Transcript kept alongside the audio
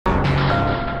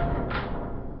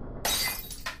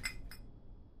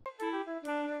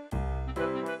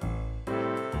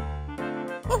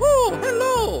Oh,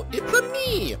 hello! It's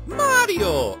me,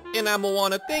 Mario! And I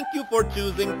wanna thank you for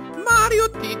choosing Mario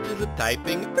Teaches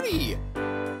Typing 3.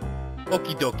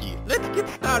 Okie dokie, let's get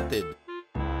started.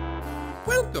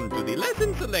 Welcome to the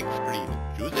Lesson Select screen.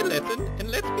 Choose a lesson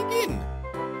and let's begin.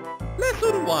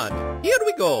 Lesson 1, here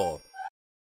we go.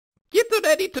 Get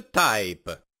ready to type.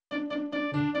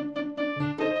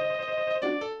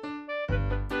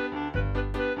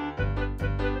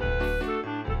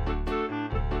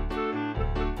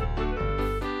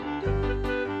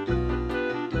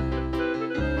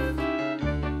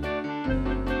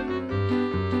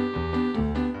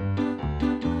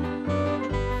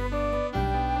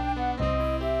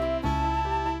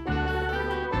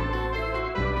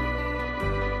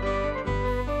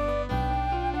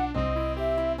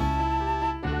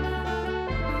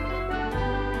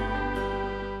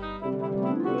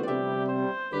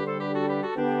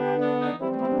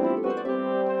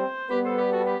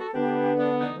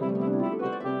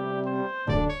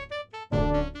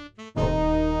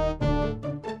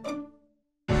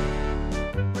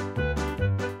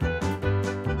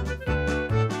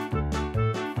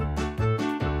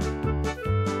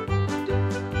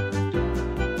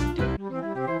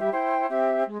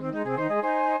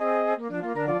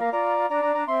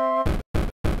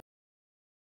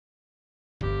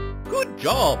 Good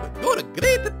job! You're a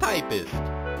great typist!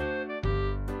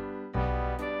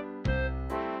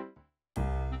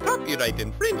 Copyright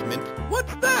infringement?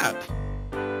 What's that?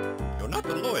 You're not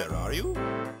a lawyer, are you?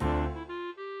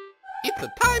 It's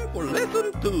a time for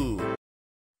lesson 2.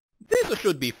 This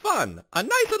should be fun. A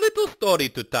nice little story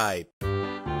to type.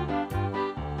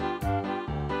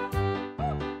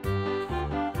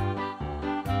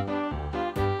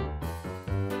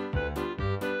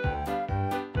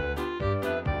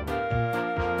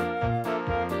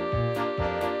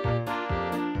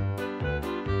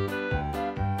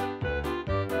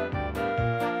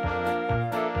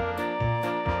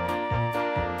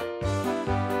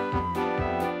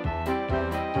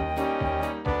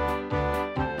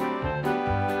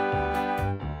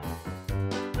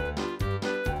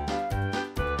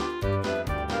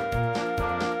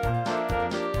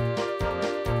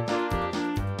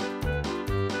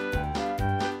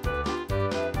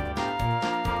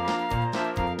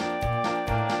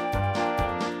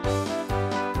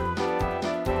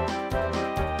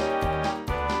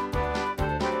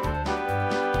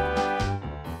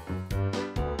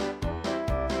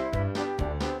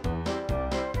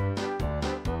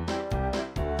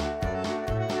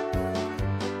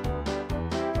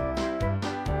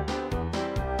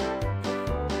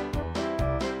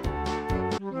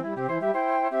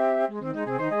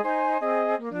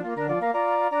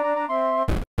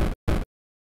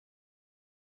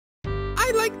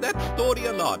 I like that story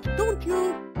a lot, don't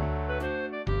you?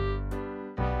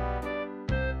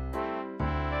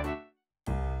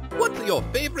 What's your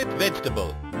favorite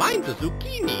vegetable? Mine's a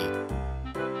zucchini.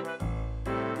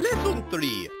 Lesson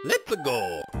 3, let's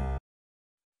go.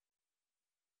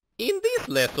 In this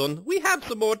lesson, we have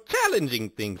some more challenging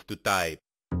things to type.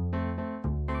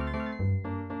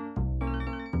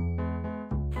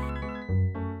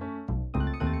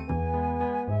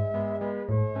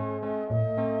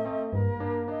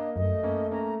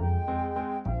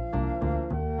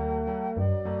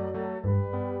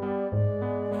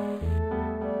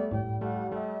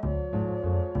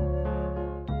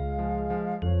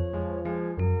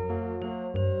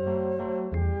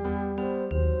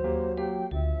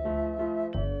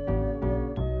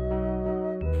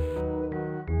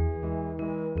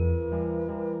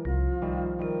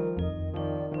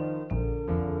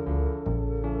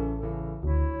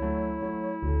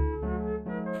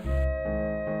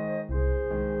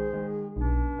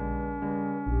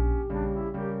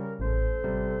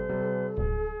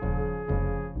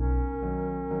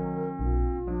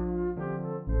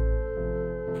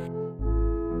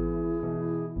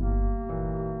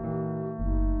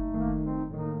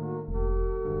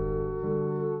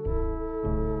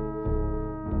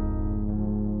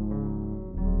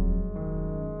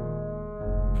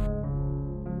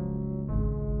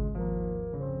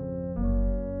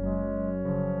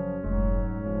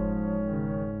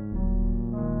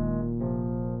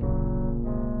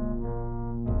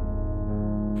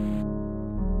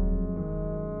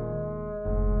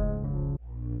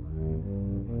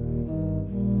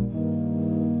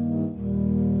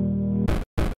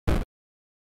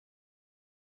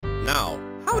 Now,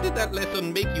 how did that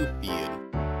lesson make you feel?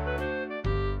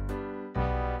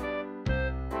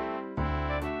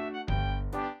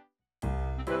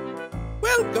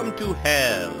 Welcome to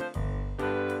hell!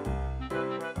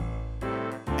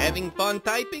 Having fun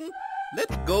typing?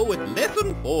 Let's go with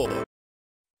lesson 4.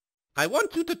 I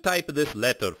want you to type this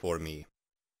letter for me.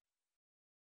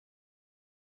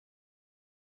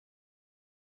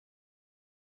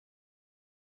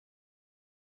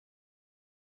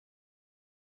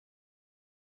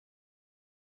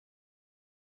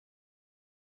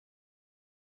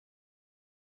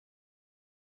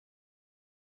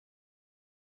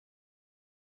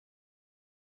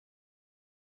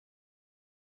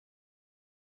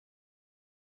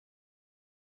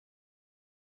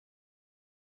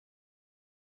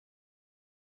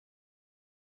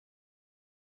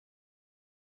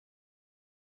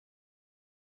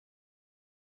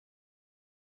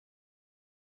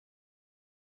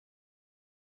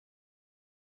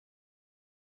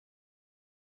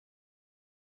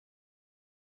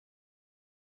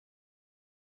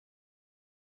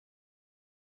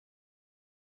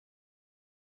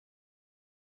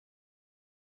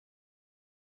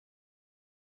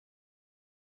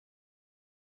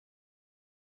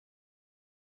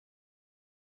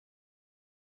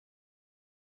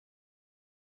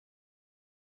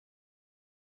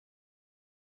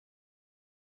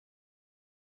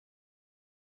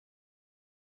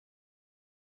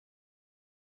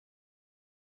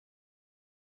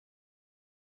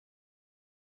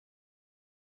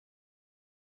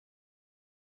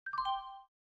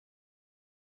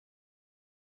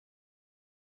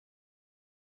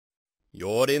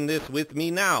 You're in this with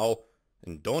me now,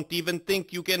 and don't even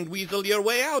think you can weasel your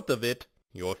way out of it.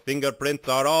 Your fingerprints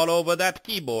are all over that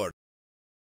keyboard.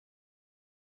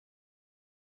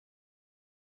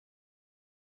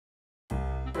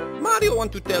 Mario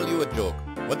wants to tell you a joke.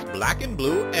 What's black and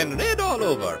blue and red all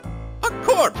over? A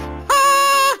corpse!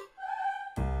 Ha!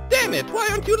 Damn it, why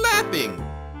aren't you laughing?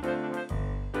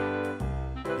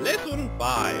 Lesson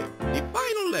 5, the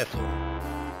final lesson.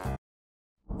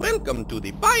 Welcome to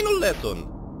the final lesson.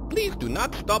 Please do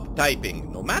not stop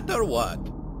typing, no matter what.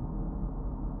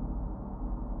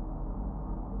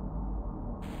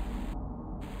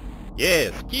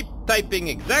 Yes, keep typing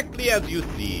exactly as you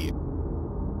see.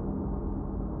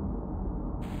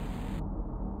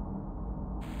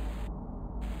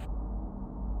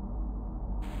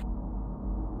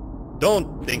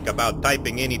 Don't think about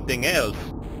typing anything else.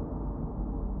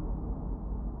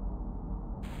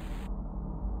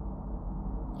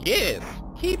 Yes,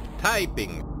 keep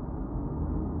typing.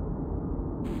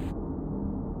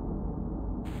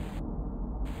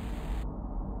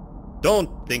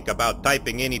 Don't think about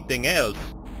typing anything else.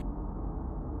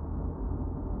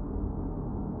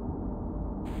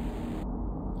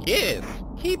 Yes,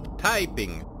 keep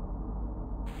typing.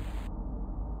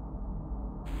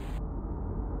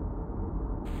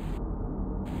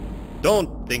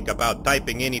 Don't think about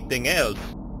typing anything else.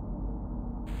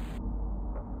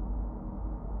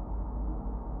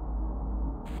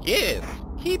 Yes,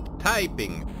 keep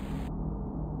typing.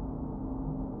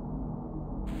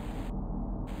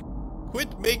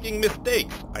 Quit making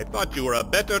mistakes. I thought you were a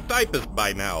better typist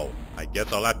by now. I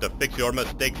guess I'll have to fix your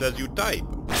mistakes as you type.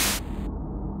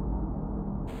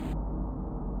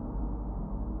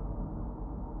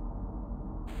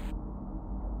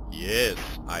 Yes,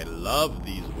 I love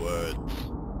these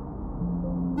words.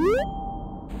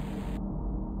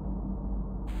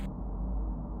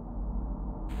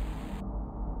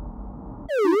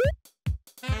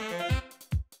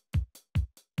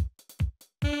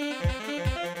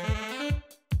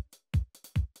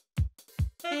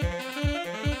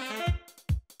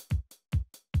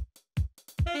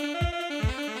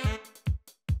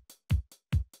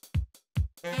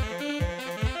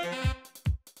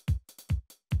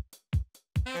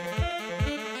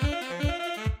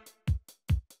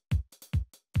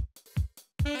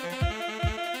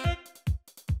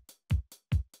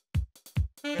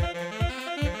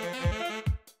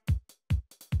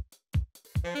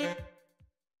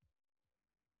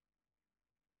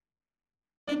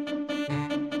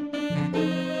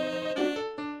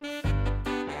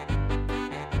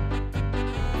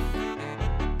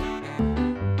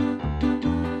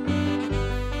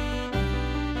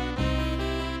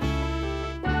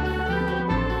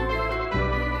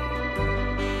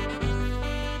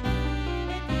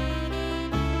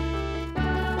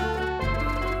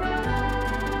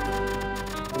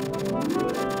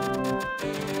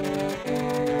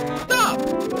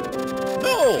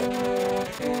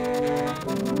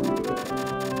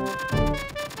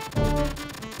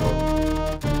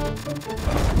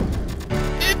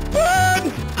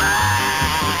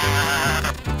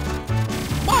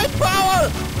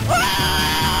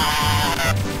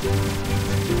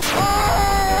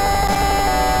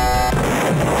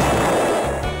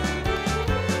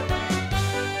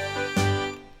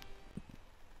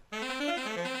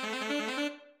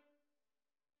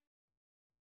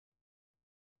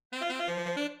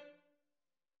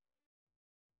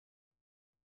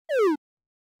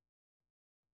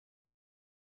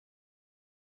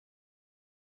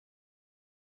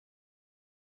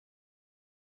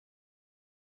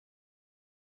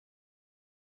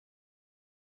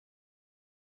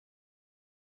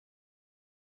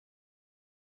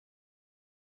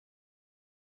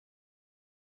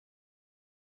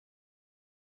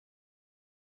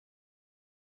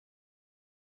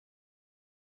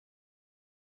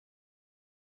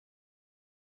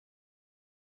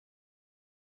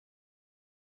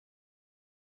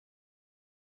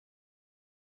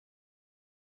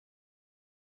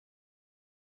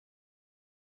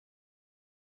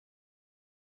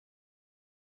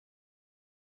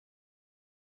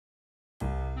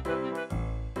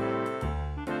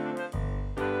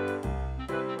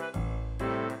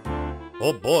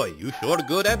 Oh boy, you sure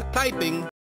good at typing.